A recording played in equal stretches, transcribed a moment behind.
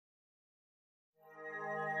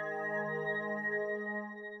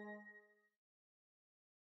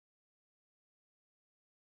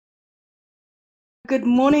Good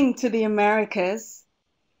morning to the Americas,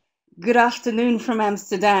 good afternoon from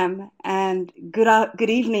Amsterdam, and good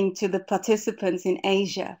evening to the participants in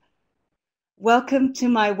Asia. Welcome to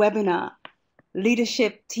my webinar,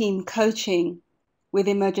 Leadership Team Coaching with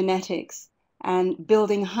Emergenetics and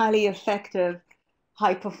Building Highly Effective,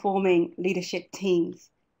 High-Performing Leadership Teams.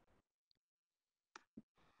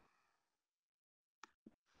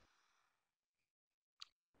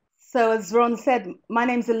 So as Ron said, my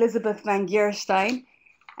name is Elizabeth van Geerestein,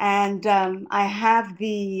 and I have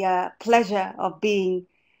the pleasure of being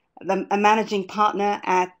a managing partner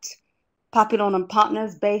at Papillon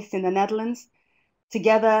Partners based in the Netherlands,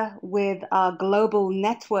 together with our global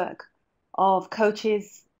network of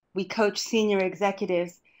coaches. We coach senior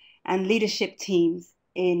executives and leadership teams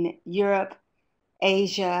in Europe,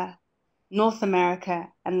 Asia, North America,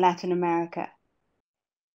 and Latin America.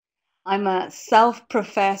 I'm a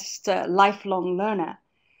self-professed lifelong learner,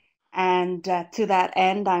 and to that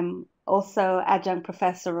end, I'm also adjunct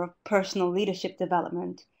professor of personal leadership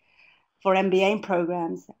development for MBA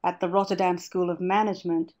programs at the Rotterdam School of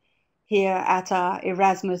Management here at our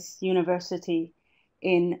Erasmus University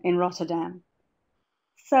in Rotterdam.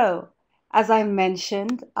 So, as I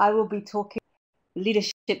mentioned, I will be talking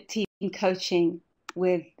leadership team coaching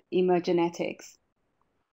with Emergenetics.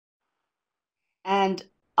 And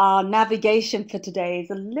our navigation for today is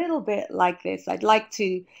a little bit like this. I'd like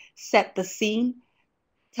to set the scene,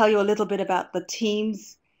 tell you a little bit about the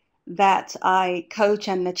teams that I coach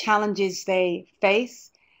and the challenges they face,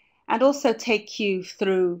 and also take you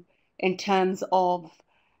through in terms of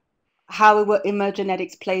how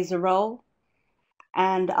Emergenetics plays a role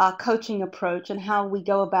and our coaching approach and how we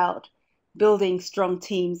go about building strong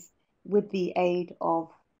teams with the aid of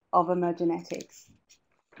Emergenetics.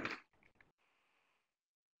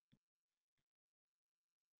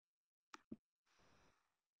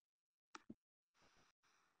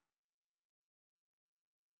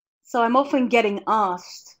 So I'm often getting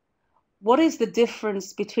asked, what is the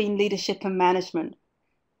difference between leadership and management?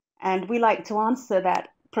 And we like to answer that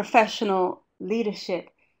professional leadership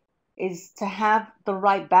is to have the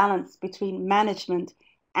right balance between management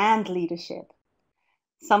and leadership.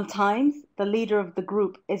 Sometimes the leader of the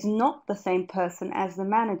group is not the same person as the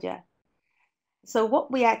manager. So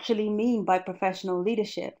what we actually mean by professional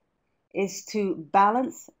leadership is to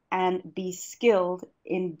balance and be skilled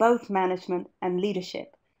in both management and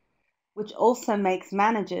leadership, which also makes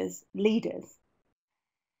managers leaders.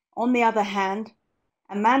 On the other hand,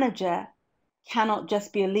 a manager cannot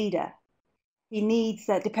just be a leader. He needs,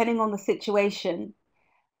 depending on the situation,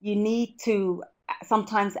 you need to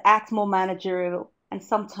sometimes act more managerial and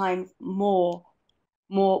sometimes more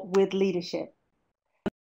with leadership.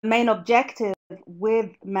 The main objective with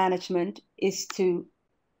management is to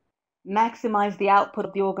maximize the output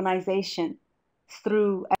of the organization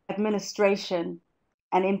through administration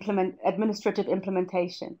and administrative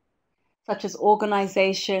implementation, such as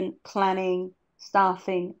organization, planning,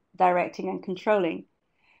 staffing, directing, and controlling.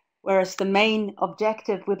 Whereas the main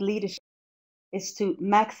objective with leadership is to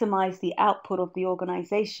maximize the output of the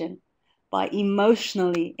organization by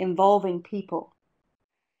emotionally involving people.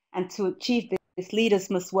 And to achieve this, leaders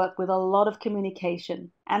must work with a lot of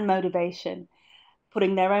communication and motivation,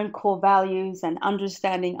 putting their own core values and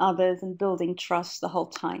understanding others and building trust the whole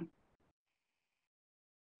time.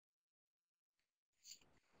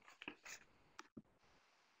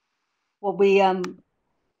 Well,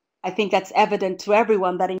 I think that's evident to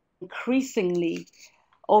everyone that increasingly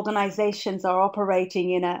organizations are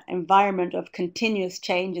operating in an environment of continuous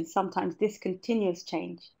change and sometimes discontinuous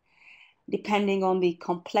change, depending on the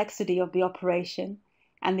complexity of the operation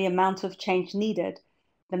and the amount of change needed.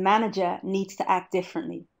 The manager needs to act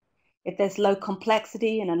differently. If there's low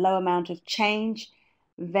complexity and a low amount of change,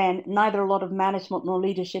 then neither a lot of management nor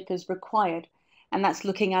leadership is required. And that's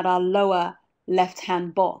looking at our lower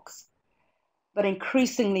left-hand box. But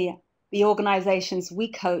increasingly, the organizations we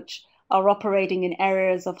coach are operating in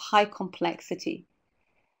areas of high complexity.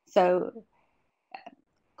 So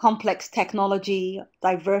complex technology,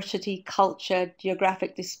 diversity, culture,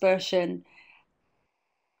 geographic dispersion,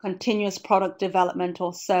 continuous product development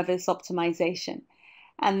or service optimization.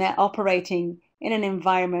 And they're operating in an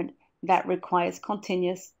environment that requires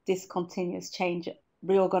continuous, discontinuous change,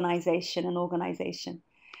 reorganization and organization.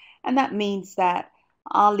 And that means that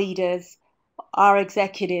our leaders, our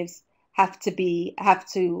executives have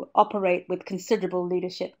to operate with considerable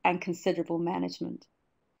leadership and considerable management.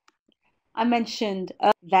 I mentioned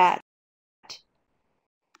that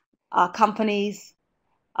our companies,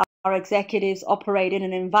 our executives operate in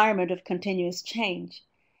an environment of continuous change.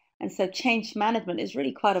 And so change management is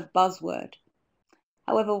really quite a buzzword.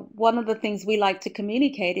 However, one of the things we like to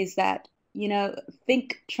communicate is that,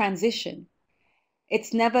 think transition.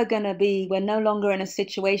 It's never going to be, we're no longer in a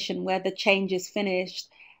situation where the change is finished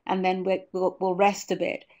and then we'll rest a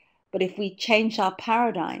bit. But if we change our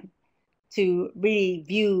paradigm to really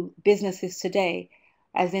view businesses today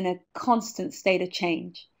as in a constant state of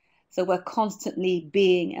change, so we're constantly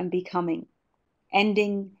being and becoming,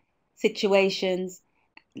 ending situations,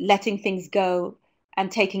 letting things go, and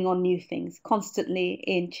taking on new things, constantly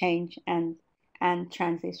in change and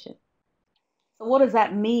transition. So what does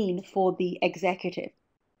that mean for the executive?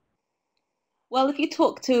 Well, if you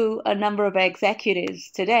talk to a number of executives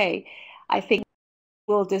today, I think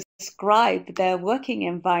will describe their working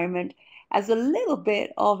environment as a little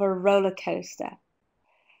bit of a roller coaster.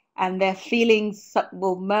 And their feelings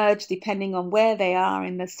will merge depending on where they are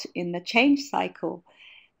in the change cycle.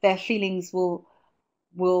 Their feelings will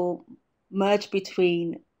merge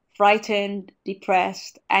between frightened,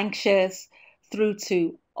 depressed, anxious, through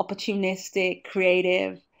to opportunistic,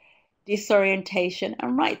 creative, disorientation,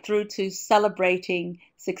 and right through to celebrating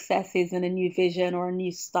successes and a new vision or a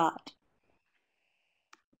new start.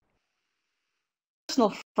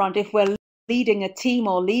 Personal front, if we're leading a team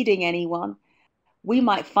or leading anyone, we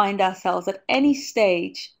might find ourselves at any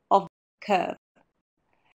stage of the curve.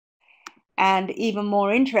 And even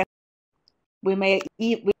more interesting, we may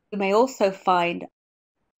also find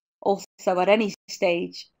at any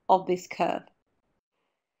stage of this curve.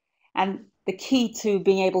 And the key to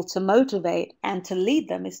being able to motivate and to lead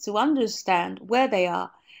them is to understand where they are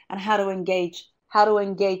and how to engage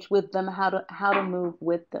with them, how to move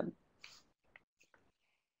with them.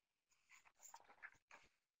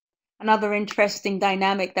 Another interesting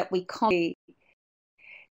dynamic that we see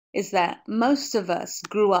is that most of us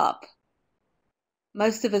grew up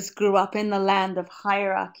in the land of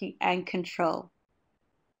hierarchy and control,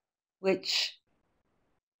 which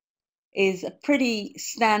is a pretty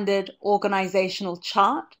standard organizational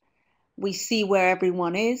chart. We see where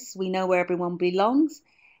everyone is, we know where everyone belongs,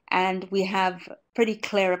 and we have pretty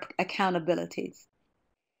clear accountabilities.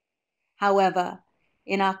 However,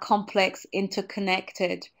 in our complex,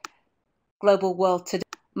 interconnected global world today,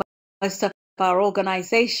 most of our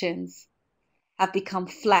organizations have become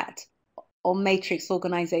flat or matrix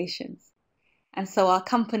organizations. And so our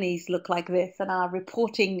companies look like this, and our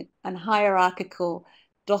reporting and hierarchical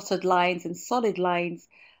dotted lines and solid lines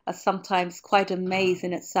are sometimes quite a maze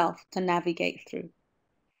in itself to navigate through.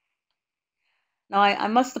 Now, I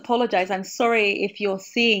must apologize. I'm sorry if you're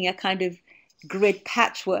seeing a kind of grid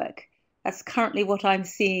patchwork. That's currently what I'm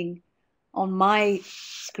seeing on my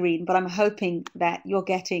screen, but I'm hoping that you're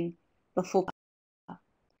getting the full picture.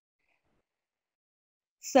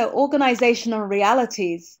 So organizational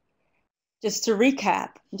realities, just to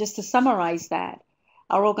recap, just to summarize that,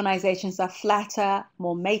 our organizations are flatter,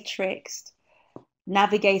 more matrixed,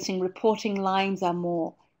 navigating reporting lines are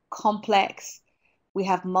more complex. We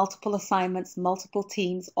have multiple assignments, multiple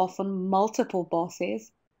teams, often multiple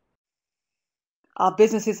bosses. Our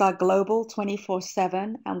businesses are global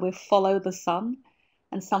 24/7, and we follow the sun.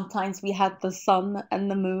 And sometimes we have the sun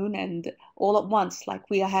and the moon and all at once, like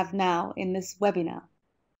we have now in this webinar.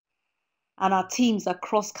 And our teams are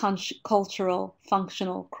cross-cultural,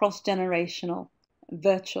 functional, cross-generational,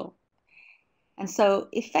 virtual. And so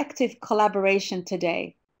effective collaboration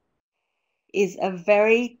today is a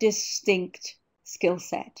very distinct skill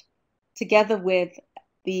set, together with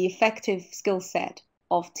the effective skill set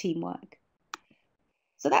of teamwork.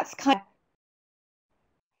 So that's kind of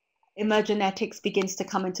Emergenetics begins to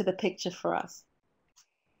come into the picture for us.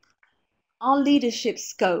 Our leadership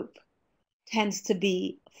scope tends to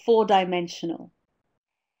be four-dimensional.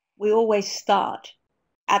 We always start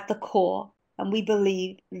at the core, and we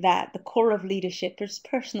believe that the core of leadership is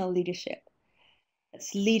personal leadership.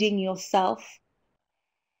 It's leading yourself,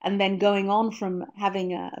 and then going on from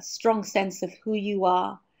having a strong sense of who you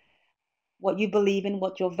are, what you believe in,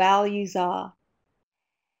 what your values are,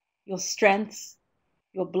 your strengths,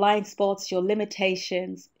 your blind spots, your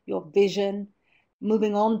limitations, your vision,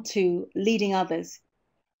 moving on to leading others,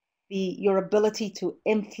 your ability to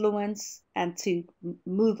influence and to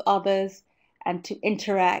move others and to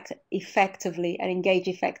interact effectively and engage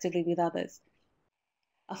effectively with others.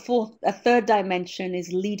 A third dimension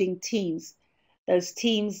is leading teams, those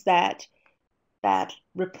teams that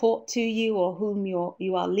report to you or whom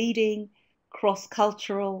you are leading,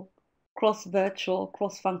 cross-cultural, cross-virtual,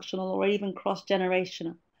 cross-functional, or even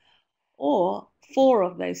cross-generational, or four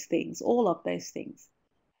of those things, all of those things,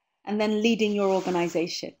 and then leading your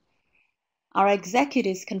organization. Our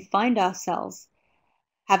executives can find ourselves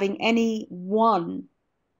having any one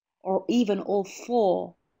or even all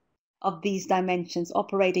four of these dimensions,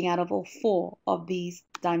 operating out of all 4 of these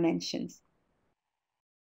dimensions.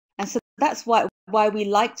 And so that's why we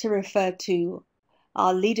like to refer to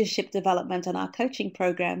our leadership development and our coaching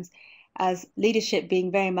programs as leadership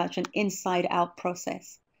being very much an inside-out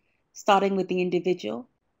process, starting with the individual,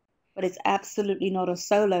 but it's absolutely not a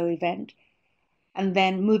solo event, and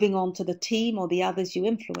then moving on to the team or the others you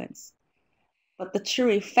influence. But the true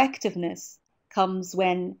effectiveness comes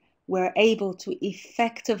when we're able to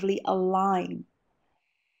effectively align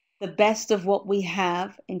the best of what we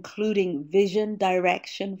have, including vision,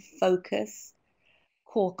 direction, focus,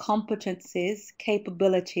 core competencies,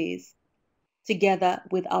 capabilities, together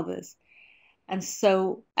with others. And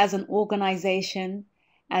so as an organization,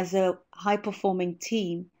 as a high-performing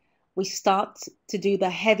team, we start to do the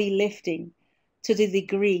heavy lifting to the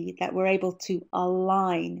degree that we're able to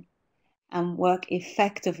align and work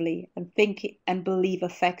effectively and think and believe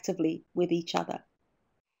effectively with each other.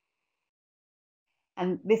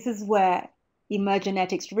 And this is where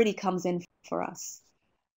Emergenetics really comes in for us.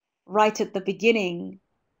 Right at the beginning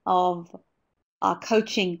of our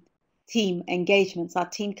coaching team engagements, our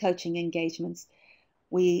team coaching engagements,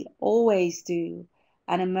 we always do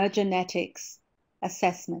an Emergenetics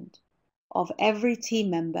assessment of every team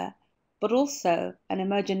member, but also an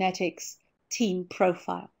Emergenetics team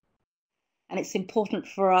profile. And it's important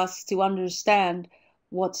for us to understand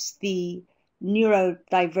what's the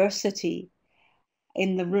neurodiversity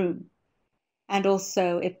in the room. And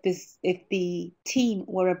also, if the team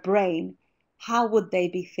were a brain, how would they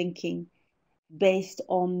be thinking based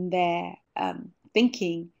on their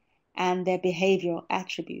thinking and their behavioral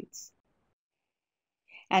attributes?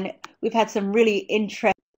 And we've had some really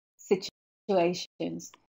interesting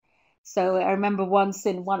situations. So I remember once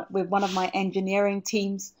with one of my engineering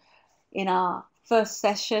teams, in our first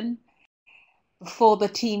session, before the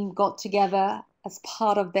team got together as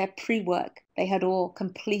part of their pre-work, they had all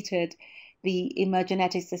completed the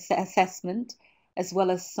Emergenetics assessment as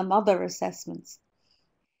well as some other assessments.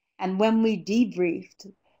 And when we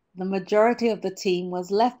debriefed, the majority of the team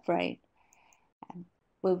was left brain,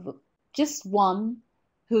 with just one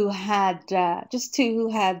who had, just 2 who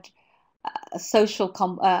had a social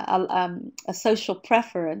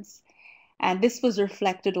preference. And this was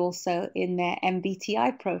reflected also in their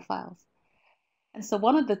MBTI profiles. And so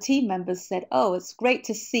one of the team members said, "Oh, it's great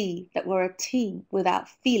to see that we're a team without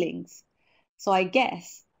feelings. So I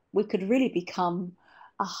guess we could really become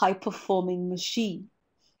a high-performing machine."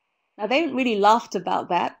 Now, they really laughed about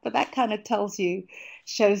that, but that kind of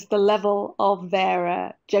shows the level of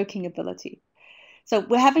their joking ability. So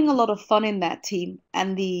we're having a lot of fun in that team,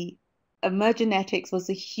 and the Emergenetics was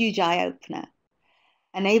a huge eye-opener,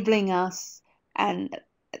 enabling us, and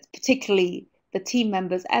particularly the team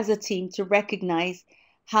members as a team, to recognize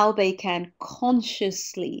how they can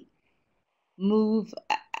consciously move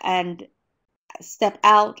and step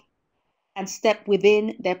out and step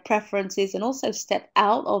within their preferences, and also step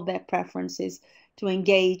out of their preferences to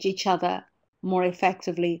engage each other more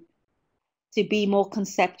effectively, to be more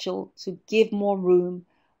conceptual, to give more room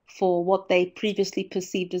for what they previously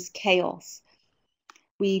perceived as chaos.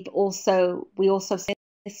 We also say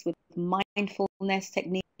this with mindfulness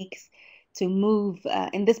techniques to move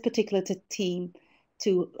in this particular team,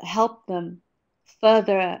 to help them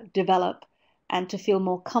further develop and to feel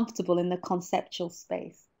more comfortable in the conceptual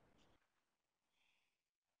space.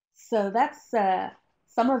 So that's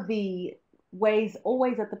some of the ways.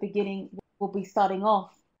 Always at the beginning, we'll be starting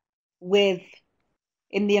off with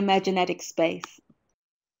in the Emergenetic space.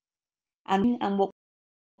 And what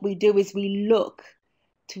we do is we look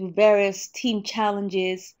to various team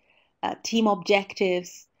challenges, team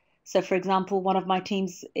objectives. So for example, one of my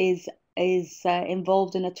teams is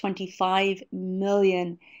involved in a 25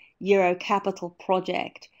 million euro capital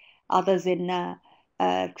project, others in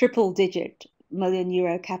triple-digit million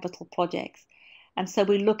euro capital projects. And so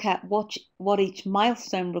we look at what each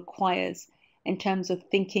milestone requires in terms of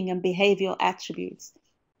thinking and behavioral attributes.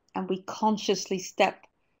 And we consciously step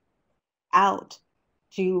out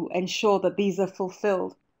to ensure that these are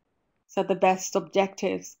fulfilled, so the best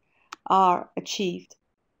objectives are achieved.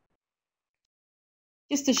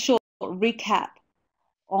 Just a short recap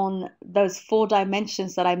on those 4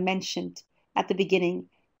 dimensions that I mentioned at the beginning,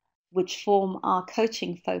 which form our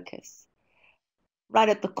coaching focus. Right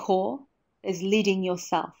at the core is leading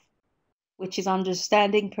yourself, which is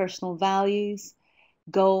understanding personal values,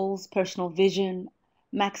 goals, personal vision,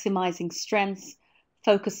 maximizing strengths,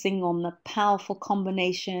 focusing on the powerful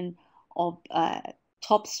combination of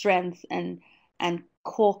top strengths and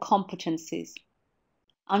core competencies,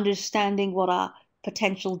 understanding what our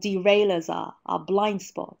potential derailers are, our blind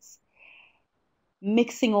spots,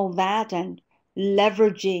 mixing all that and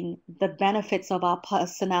leveraging the benefits of our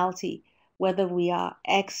personality, whether we are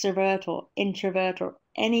extrovert or introvert or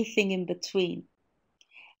anything in between,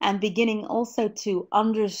 and beginning also to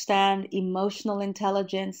understand emotional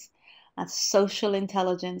intelligence and social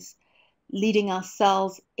intelligence, leading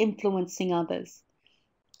ourselves, influencing others.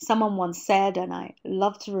 Someone once said, and I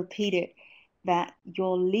love to repeat it, that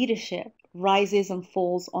your leadership rises and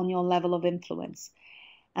falls on your level of influence.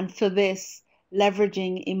 And for this,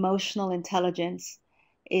 leveraging emotional intelligence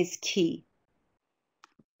is key.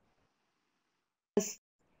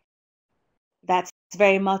 That's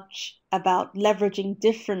very much about leveraging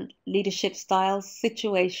different leadership styles,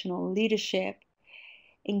 situational leadership,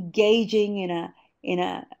 engaging in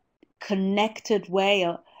a connected way,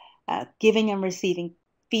 of giving and receiving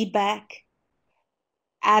feedback,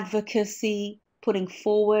 advocacy, putting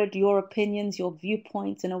forward your opinions, your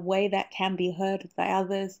viewpoints in a way that can be heard by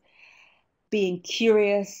others, being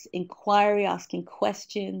curious, inquiry, asking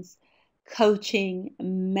questions, coaching,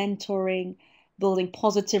 mentoring, building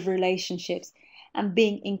positive relationships, and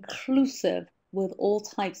being inclusive with all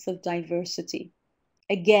types of diversity.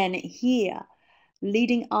 Again, here,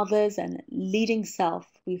 leading others and leading self,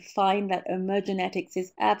 we find that Emergenetics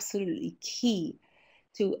is absolutely key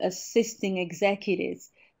to assisting executives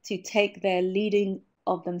to take their leading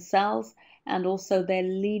of themselves and also their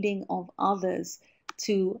leading of others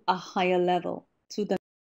to a higher level, to the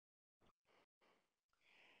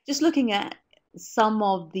just looking at some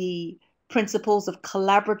of the principles of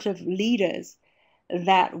collaborative leaders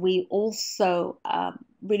that we also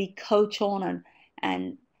really coach on,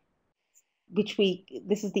 and which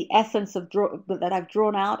this is the essence of that I've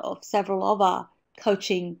drawn out of several of our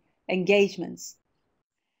coaching engagements.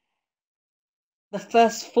 The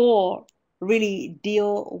first four really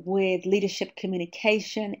deal with leadership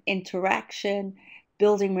communication, interaction,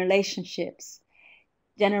 building relationships,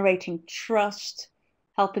 generating trust,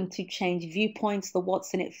 helping to change viewpoints, the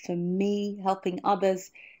what's in it for me, helping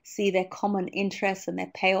others see their common interests and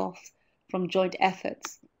their payoffs from joint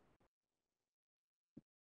efforts.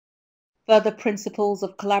 Further principles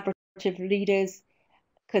of collaborative leaders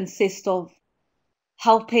consist of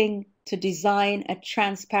helping to design a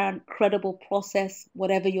transparent, credible process,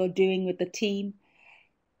 whatever you're doing with the team,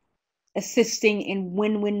 assisting in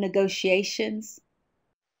win-win negotiations,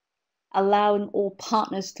 allowing all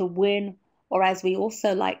partners to win, or as we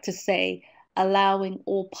also like to say, allowing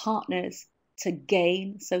all partners to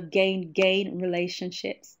gain, so gain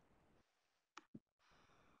relationships.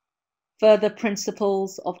 Further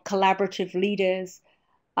principles of collaborative leaders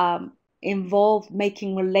involve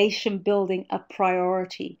making relation building a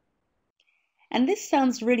priority. And this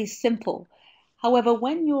sounds really simple. However,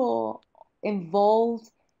 when you're involved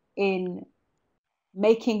in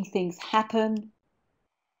making things happen,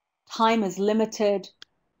 time is limited,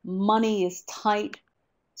 money is tight,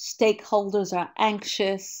 stakeholders are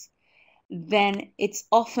anxious, then it's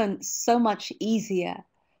often so much easier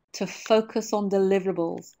to focus on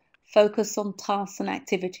deliverables, focus on tasks and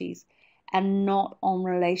activities, and not on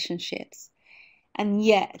relationships. And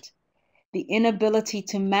yet, the inability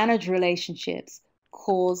to manage relationships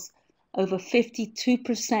cause over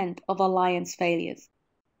 52% of alliance failures.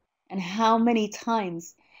 And how many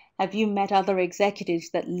times have you met other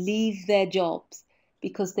executives that leave their jobs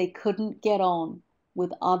because they couldn't get on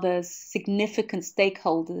with other significant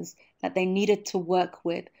stakeholders that they needed to work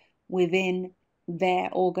with within their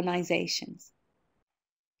organizations?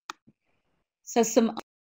 So some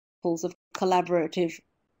examples of collaborative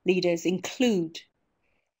leaders include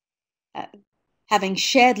having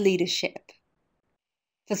shared leadership,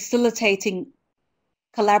 facilitating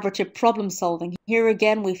collaborative problem solving. Here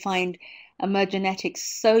again, we find Emergenetics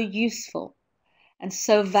so useful and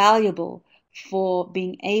so valuable for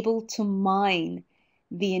being able to mine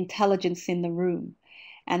the intelligence in the room,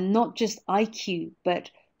 and not just IQ, but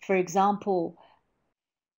for example,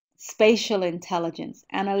 spatial intelligence,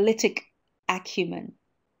 analytic acumen,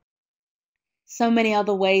 so many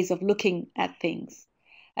other ways of looking at things,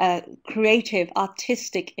 creative,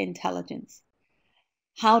 artistic intelligence.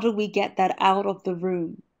 How do we get that out of the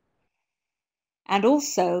room? And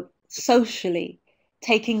also socially,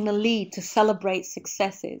 taking the lead to celebrate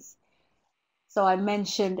successes. So I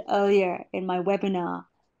mentioned earlier in my webinar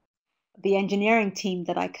the engineering team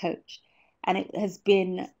that I coach, and it has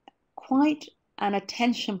been quite an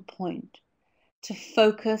attention point to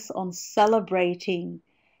focus on celebrating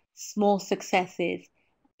small successes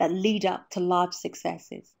that lead up to large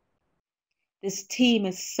successes. This team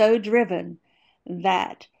is so driven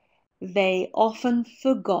that they often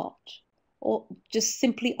forgot or just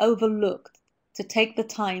simply overlooked to take the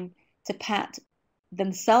time to pat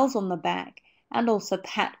themselves on the back and also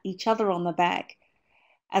pat each other on the back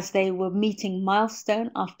as they were meeting milestone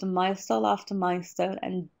after milestone after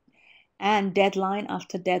milestone and deadline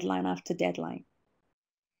after deadline after deadline.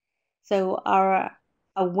 So our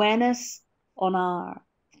awareness on our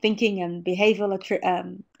thinking and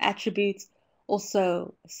behavioral attributes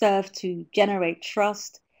also serve to generate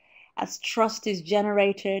trust. As trust is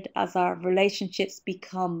generated, as our relationships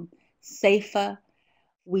become safer,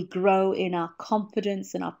 we grow in our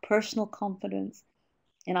confidence, in our personal confidence,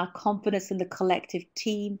 in our confidence in the collective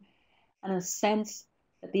team, and a sense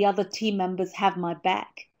that the other team members have my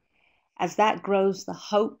back. As that grows, the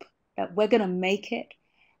hope that we're going to make it,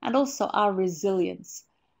 and also our resilience,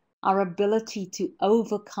 our ability to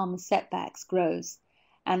overcome setbacks grows.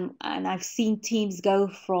 And I've seen teams go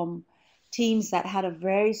from teams that had a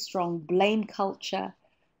very strong blame culture,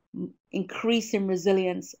 increase in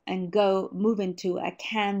resilience, and move into a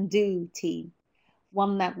can-do team,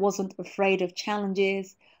 one that wasn't afraid of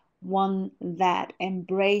challenges, one that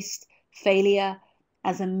embraced failure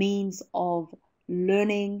as a means of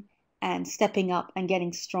learning and stepping up and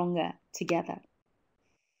getting stronger together.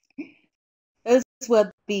 Those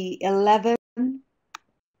were the 11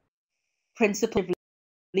 principal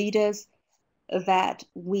leaders that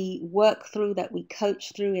we work through, that we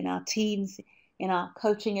coach through in our teams, in our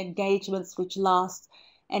coaching engagements, which last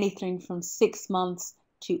anything from 6 months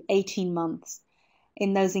to 18 months.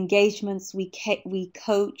 In those engagements, we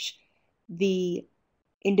coach the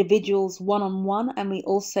individuals one-on-one, and we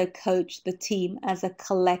also coach the team as a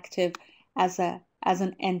collective, as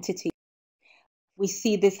an entity. We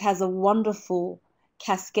see this has a wonderful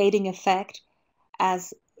cascading effect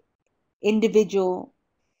as individual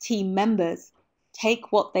team members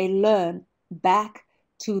take what they learn back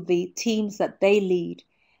to the teams that they lead,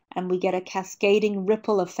 and we get a cascading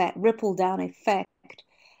ripple down effect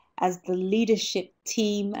as the leadership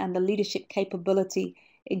team and the leadership capability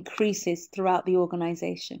increases throughout the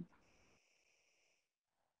organization.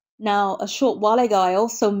 Now, a short while ago, I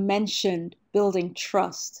also mentioned building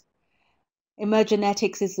trust.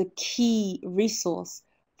 Emergenetics is a key resource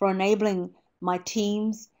for enabling my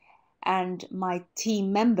teams and my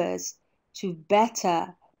team members to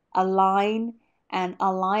better align and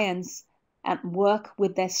alliance and work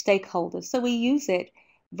with their stakeholders. So we use it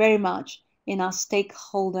very much in our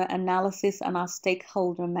stakeholder analysis and our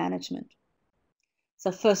stakeholder management.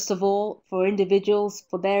 So first of all, for individuals,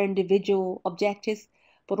 for their individual objectives,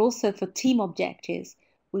 but also for team objectives,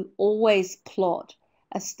 we always plot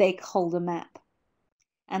a stakeholder map.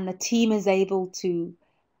 And the team is able to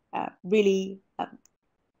really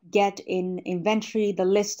get in inventory the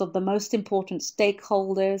list of the most important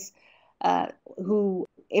stakeholders who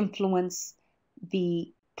influence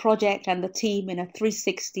the project and the team in a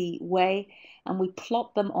 360 way, and we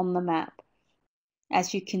plot them on the map.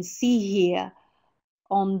 As you can see here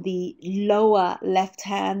on the lower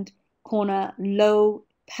left-hand corner, low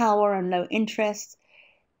power and low interest,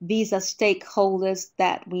 these are stakeholders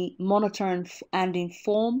that we monitor and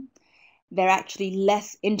inform. They're actually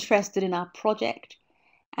less interested in our project,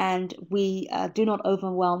 and we do not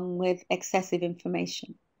overwhelm with excessive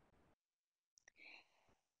information.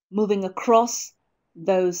 Moving across,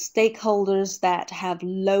 those stakeholders that have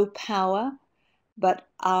low power but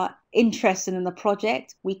are interested in the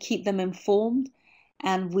project, we keep them informed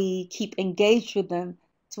and we keep engaged with them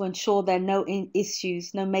to ensure there are no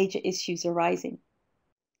major issues arising.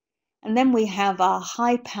 And then we have our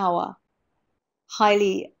high power,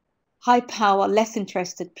 less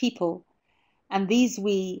interested people. And these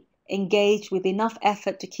we engage with enough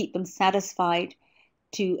effort to keep them satisfied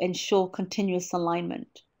to ensure continuous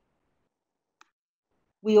alignment.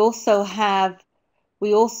 We also have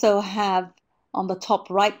on the top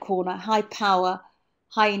right corner, high power,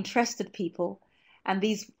 high interested people. And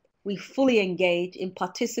these we fully engage in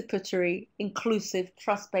participatory, inclusive,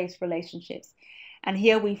 trust-based relationships. And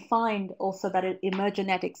here we find also that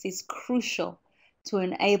Emergenetics is crucial to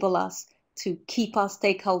enable us to keep our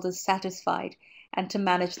stakeholders satisfied and to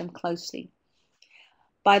manage them closely.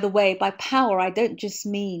 By the way, by power, I don't just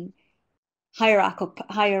mean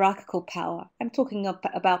hierarchical power. I'm talking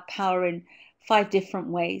about power in 5 different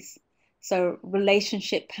ways. So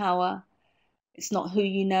relationship power, it's not who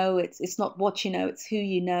you know, it's not what you know, it's who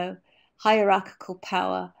you know. Hierarchical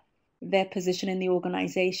power, their position in the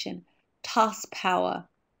organization. Task power.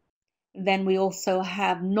 Then we also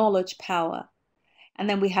have knowledge power. And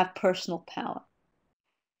then we have personal power.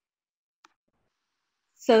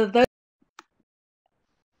 So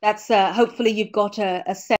that's hopefully you've got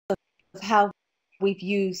a sense of how we've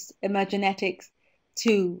used Emergenetics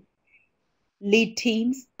to lead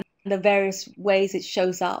teams and the various ways it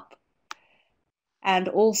shows up. And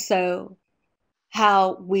also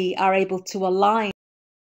how we are able to align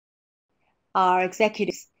our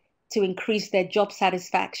executives to increase their job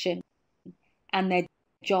satisfaction and their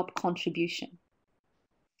job contribution.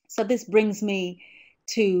 So this brings me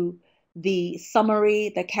to the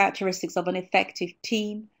summary, the characteristics of an effective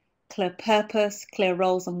team: clear purpose, clear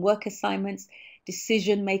roles and work assignments,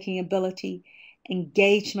 decision-making ability,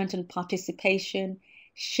 engagement and participation,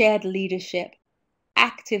 shared leadership,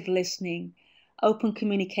 active listening, open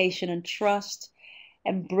communication and trust,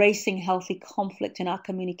 embracing healthy conflict in our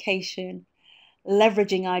communication,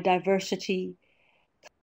 leveraging our diversity,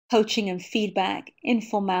 coaching and feedback,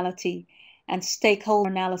 informality, and stakeholder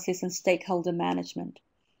analysis and stakeholder management.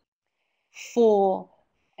 For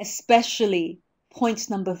especially points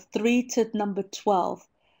number 3 to number 12,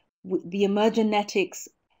 the Emergenetics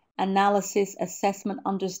analysis, assessment,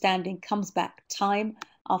 understanding comes back time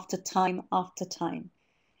after time after time.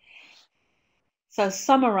 So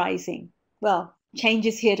summarizing, well, change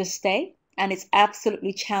is here to stay, and it's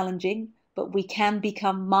absolutely challenging, but we can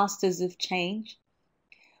become masters of change.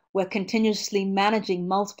 We're continuously managing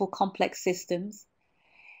multiple complex systems.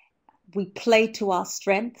 We play to our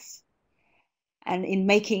strengths, and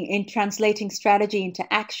in translating strategy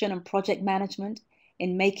into action and project management,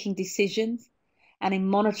 in making decisions, and in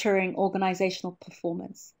monitoring organizational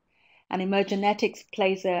performance. And Emergenetics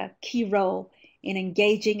plays a key role in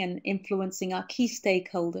engaging and influencing our key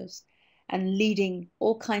stakeholders and leading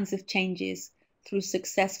all kinds of changes through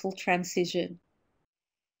successful transition.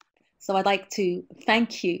 So I'd like to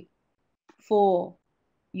thank you for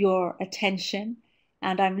your attention,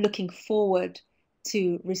 and I'm looking forward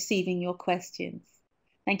to receiving your questions.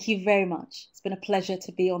 Thank you very much. It's been a pleasure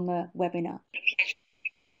to be on the webinar.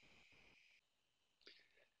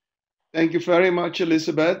 Thank you very much,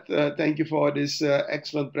 Elizabeth. Thank you for this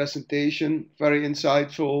excellent presentation, very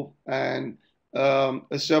insightful, and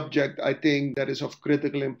a subject I think that is of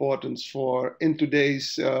critical importance for in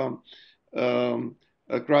today's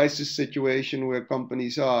crisis situation where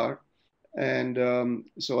companies are. And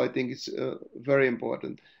so I think it's very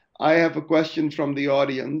important. I have a question from the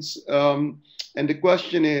audience, and the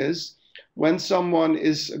question is, when someone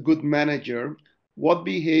is a good manager, what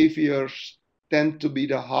behaviors tend to be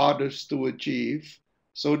the hardest to achieve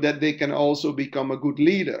so that they can also become a good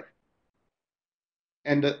leader?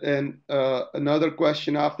 And another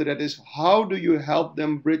question after that is, how do you help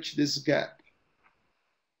them bridge this gap?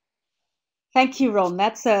 Thank you, Ron.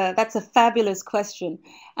 That's a fabulous question,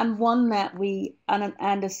 and one that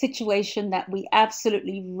and a situation that we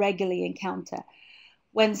absolutely regularly encounter.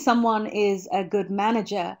 When someone is a good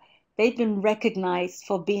manager, they've been recognized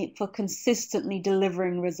for consistently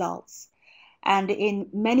delivering results, and in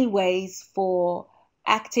many ways for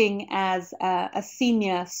acting as a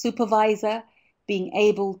senior supervisor, being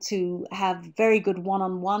able to have very good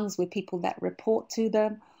one-on-ones with people that report to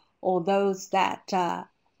them or those that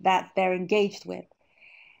they're engaged with.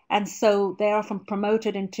 And so they're often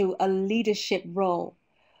promoted into a leadership role,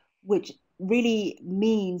 which really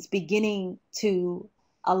means beginning to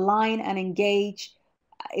align and engage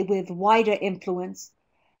with wider influence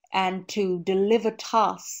and to deliver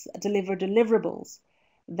tasks, deliver deliverables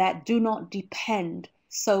that do not depend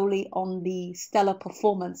solely on the stellar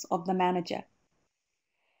performance of the manager.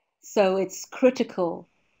 So it's critical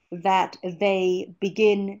that they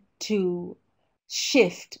begin to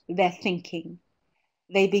shift their thinking.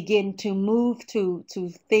 They begin to move to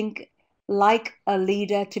think like a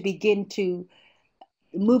leader, to begin to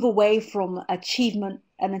move away from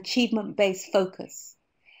an achievement-based focus,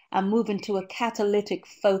 and move into a catalytic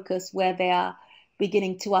focus where they are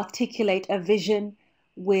beginning to articulate a vision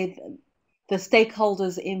with the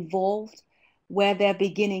stakeholders involved, where they're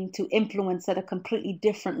beginning to influence at a completely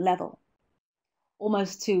different level,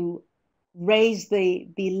 almost to raise the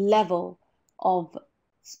level of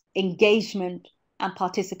engagement and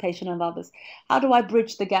participation of others. How do I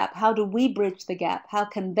bridge the gap? How do we bridge the gap? How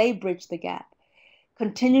can they bridge the gap?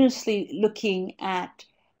 Continuously looking at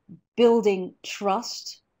building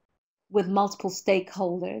trust with multiple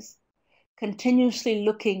stakeholders, continuously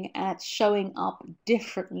looking at showing up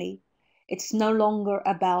differently. It's no longer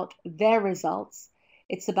about their results.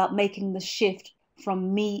 It's about making the shift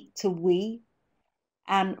from me to we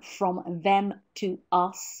and from them to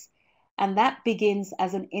us. And that begins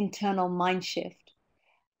as an internal mind shift,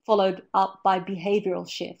 followed up by behavioral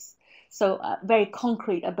shifts. So very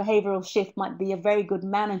concrete, a behavioral shift might be a very good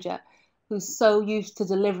manager who's so used to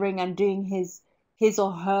delivering and doing his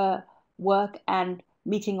or her work and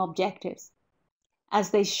meeting objectives.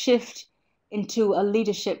 As they shift into a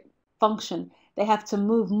leadership function, they have to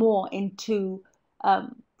move more into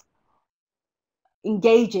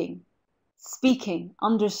engaging, speaking,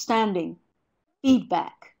 understanding,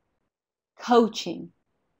 feedback, coaching,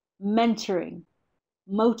 mentoring,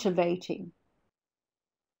 motivating,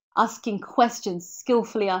 asking questions,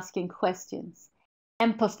 skillfully asking questions,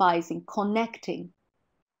 empathizing, connecting.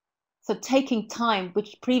 So taking time,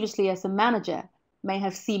 which previously as a manager may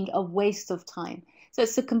have seemed a waste of time. So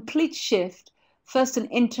it's a complete shift, first an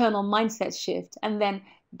internal mindset shift, and then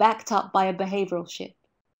backed up by a behavioral shift.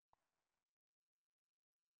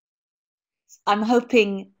 I'm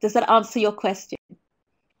hoping, does that answer your question?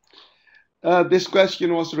 This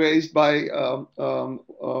question was raised by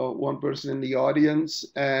one person in the audience,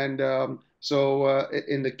 and in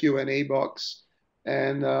the Q&A box.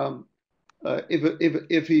 And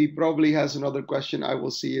if he probably has another question, I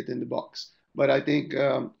will see it in the box. But I think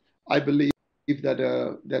I believe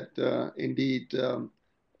that indeed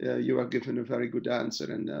you are given a very good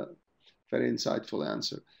answer and a very insightful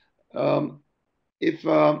answer. If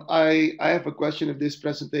I have a question, if this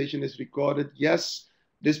presentation is recorded, yes,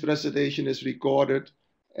 this presentation is recorded,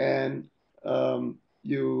 and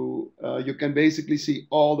you can basically see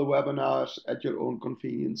all the webinars at your own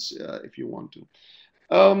convenience if you want to.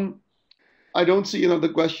 I don't see another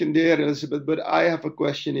question there, Elizabeth, but I have a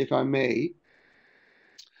question, if I may.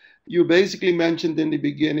 You basically mentioned in the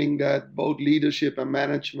beginning that both leadership and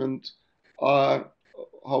management are,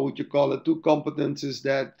 how would you call it, two competences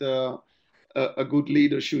that a good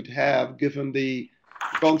leader should have, given the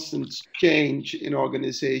constant change in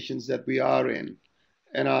organizations that we are in.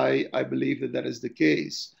 And I believe that that is the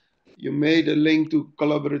case. You made a link to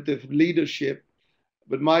collaborative leadership,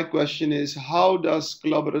 but my question is, how does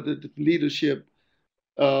collaborative leadership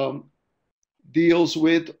deals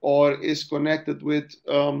with or is connected with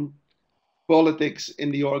politics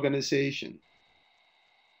in the organization?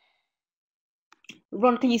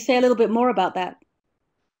 Ron, can you say a little bit more about that?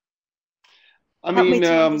 I mean,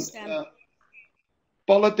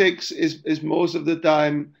 politics is most of the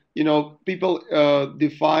time, people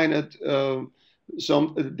define it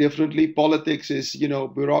some differently. Politics is,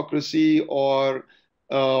 bureaucracy or,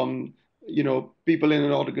 people in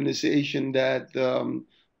an organization that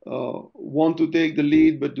want to take the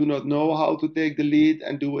lead but do not know how to take the lead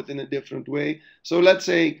and do it in a different way. So let's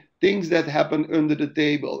say things that happen under the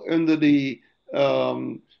table, under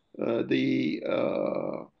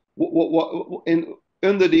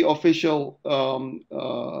under the official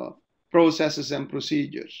processes and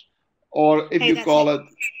procedures, or if you call it,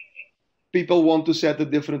 people want to set a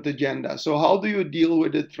different agenda. So how do you deal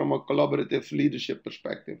with it from a collaborative leadership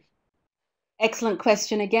perspective? Excellent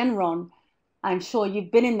question again, Ron. I'm sure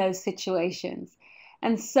you've been in those situations.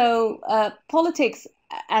 And so politics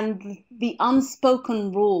and the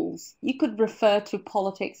unspoken rules, you could refer to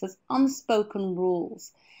politics as unspoken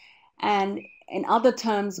rules. And in other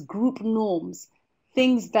terms, group norms,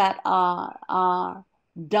 things that are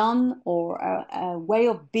done or a way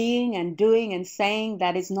of being and doing and saying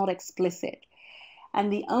that is not explicit.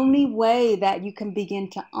 And the only way that you can begin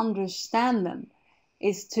to understand them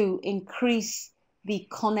is to increase the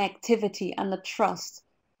connectivity and the trust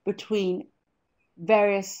between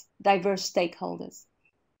various diverse stakeholders.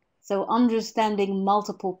 So understanding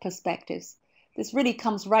multiple perspectives. This really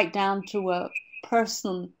comes right down to a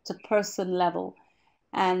person-to-person level,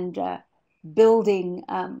 and building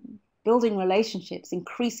relationships,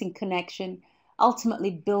 increasing connection, ultimately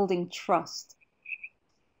building trust.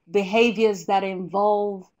 Behaviors that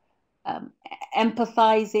involve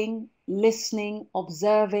empathizing, listening,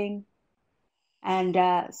 observing, and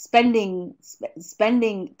spending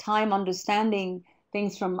time understanding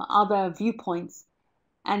things from other viewpoints,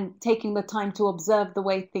 and taking the time to observe the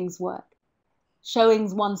way things work.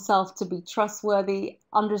 Showing oneself to be trustworthy,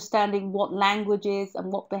 understanding what languages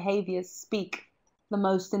and what behaviors speak the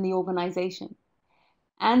most in the organization,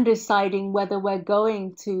 and deciding whether we're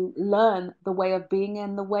going to learn the way of being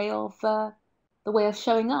and the way of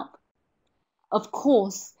showing up. Of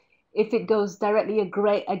course, if it goes directly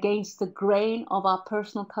against the grain of our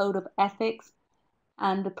personal code of ethics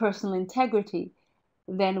and the personal integrity,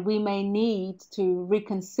 then we may need to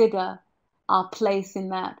reconsider our place in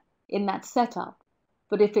that setup.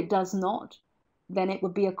 But if it does not, then it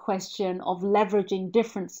would be a question of leveraging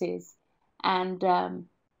differences and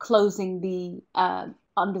closing the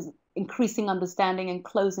increasing understanding and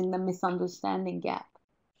closing the misunderstanding gap.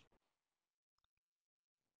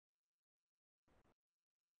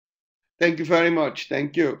 Thank you very much.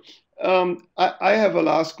 Thank you. I have a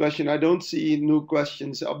last question. I don't see new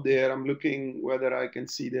questions up there. I'm looking whether I can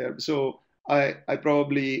see there. So I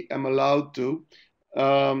probably am allowed to.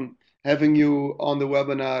 Having you on the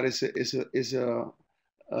webinar is an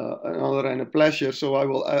honor and a pleasure. So I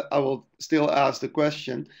will still ask the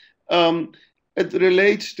question. It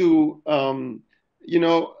relates to you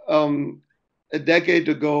know, a decade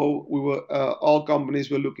ago, all companies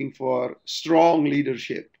were looking for strong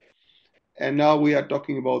leadership, and now we are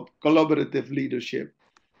talking about collaborative leadership.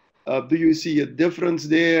 Do you see a difference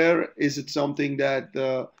there? Is it something that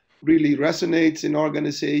really resonates in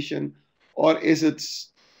organization, or is it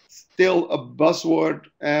still a buzzword?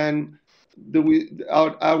 And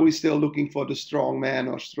are we still looking for the strong man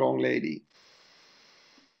or strong lady?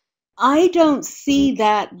 I don't see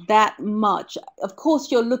that much. Of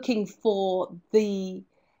course, you're looking for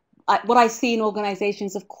what I see in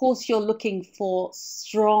organizations. Of course, you're looking for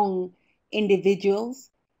strong individuals,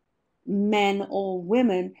 men or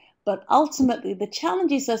women, but ultimately the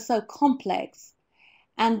challenges are so complex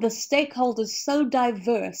and the stakeholders so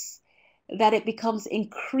diverse that it becomes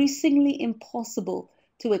increasingly impossible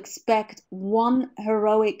to expect one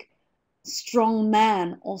heroic strong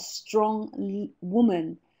man or strong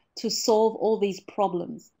woman to solve all these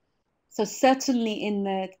problems. So certainly in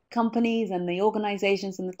the companies and the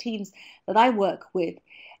organizations and the teams that I work with,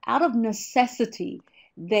 out of necessity,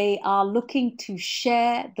 they are looking to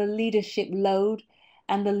share the leadership load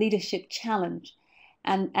and the leadership challenge.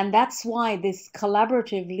 And that's why this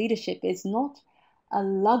collaborative leadership is not a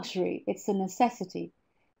luxury, it's a necessity,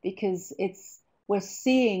 because we're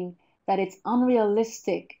seeing that it's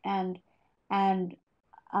unrealistic and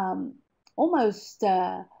almost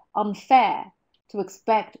unfair to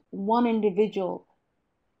expect one individual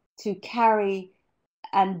to carry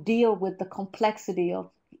and deal with the complexity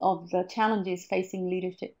of the challenges facing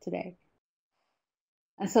leadership today.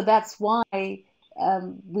 And so that's why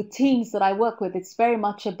with teams that I work with, it's very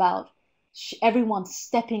much about everyone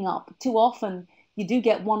stepping up. Too often you do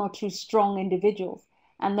get one or two strong individuals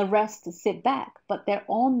and the rest sit back, but they're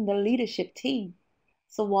on the leadership team.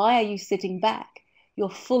 So why are you sitting back? You're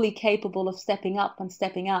fully capable of stepping up and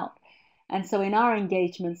stepping out. And so in our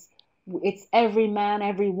engagements, it's every man,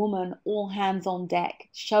 every woman, all hands on deck,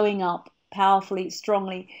 showing up powerfully,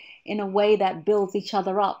 strongly, in a way that builds each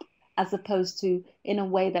other up, as opposed to in a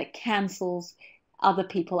way that cancels other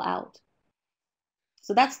people out.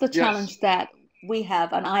 So that's the challenge that we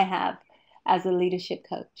have and I have as a leadership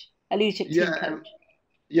coach, a leadership team coach.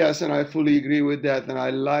 Yes, and I fully agree with that. And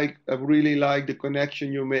I really like the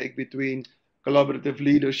connection you make between collaborative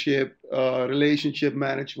leadership, relationship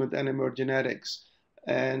management, and emergenetics,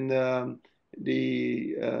 and the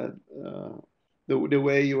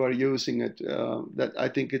way you are using it. That I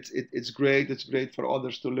think it's great. It's great for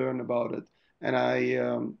others to learn about it. And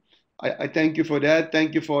I thank you for that.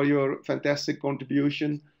 Thank you for your fantastic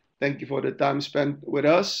contribution. Thank you for the time spent with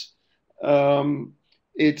us.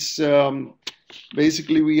 It's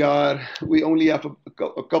basically we only have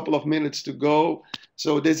a couple of minutes to go.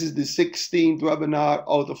 So this is the 16th webinar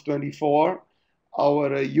out of 24.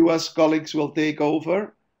 Our US colleagues will take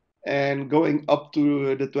over, and going up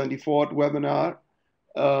to the 24th webinar.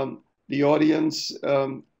 The audience,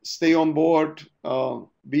 stay on board,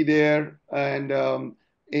 be there, and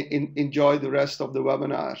enjoy the rest of the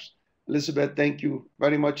webinars. Elizabeth, thank you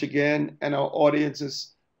very much again, and our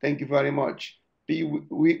audiences, thank you very much. Be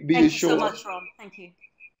Thank assured. you so much, Ron. Thank you.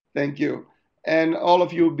 Thank you. And all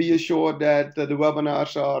of you, be assured that the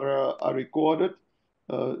webinars are recorded,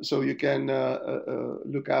 so you can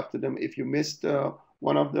look after them if you missed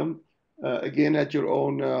one of them, again, at your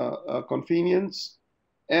own convenience.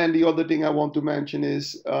 And the other thing I want to mention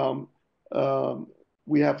is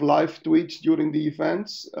we have live tweets during the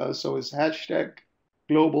events, so it's hashtag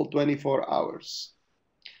global 24 hours.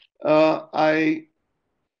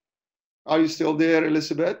 Are you still there,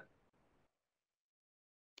 Elizabeth?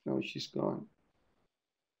 No, she's gone.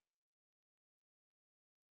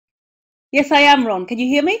 Yes, I am, Ron. Can you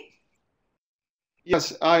hear me?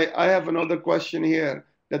 Yes, I have another question here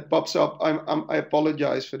that pops up. I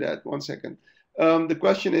apologize for that. One second. The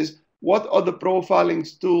question is, what other profiling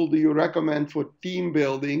tool do you recommend for team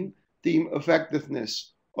building, team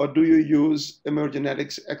effectiveness, or do you use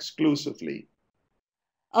Emergenetics exclusively?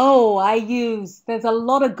 Oh, there's a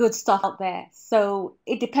lot of good stuff out there. So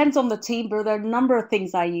it depends on the team, but there are a number of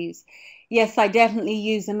things I use. Yes, I definitely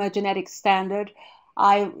use Emergenetics standard.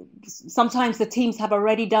 Sometimes the teams have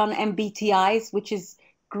already done MBTIs, which is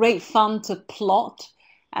great fun to plot.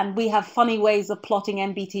 And we have funny ways of plotting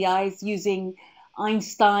MBTIs using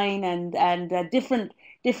Einstein and different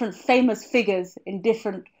famous figures in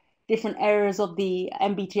different areas of the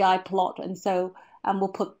MBTI plot. And so we'll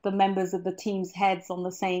put the members of the team's heads on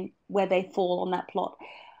the same, where they fall on that plot.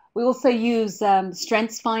 We also use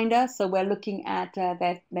Strengths Finder, so we're looking at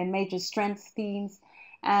their major strengths themes.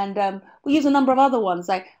 And we use a number of other ones.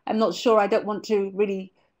 I'm not sure, I don't want to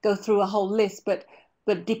really go through a whole list, but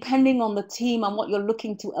depending on the team and what you're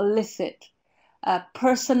looking to elicit,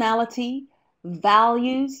 personality,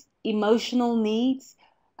 values, emotional needs,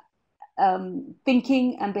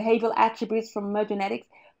 thinking and behavioral attributes from Emergenetics,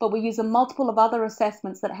 but we use a multiple of other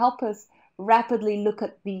assessments that help us rapidly look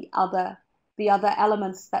at the other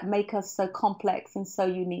elements that make us so complex and so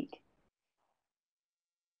unique.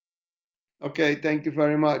 Okay, thank you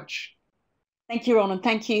very much. Thank you, Ron, and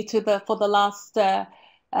thank you for the last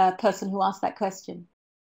person who asked that question.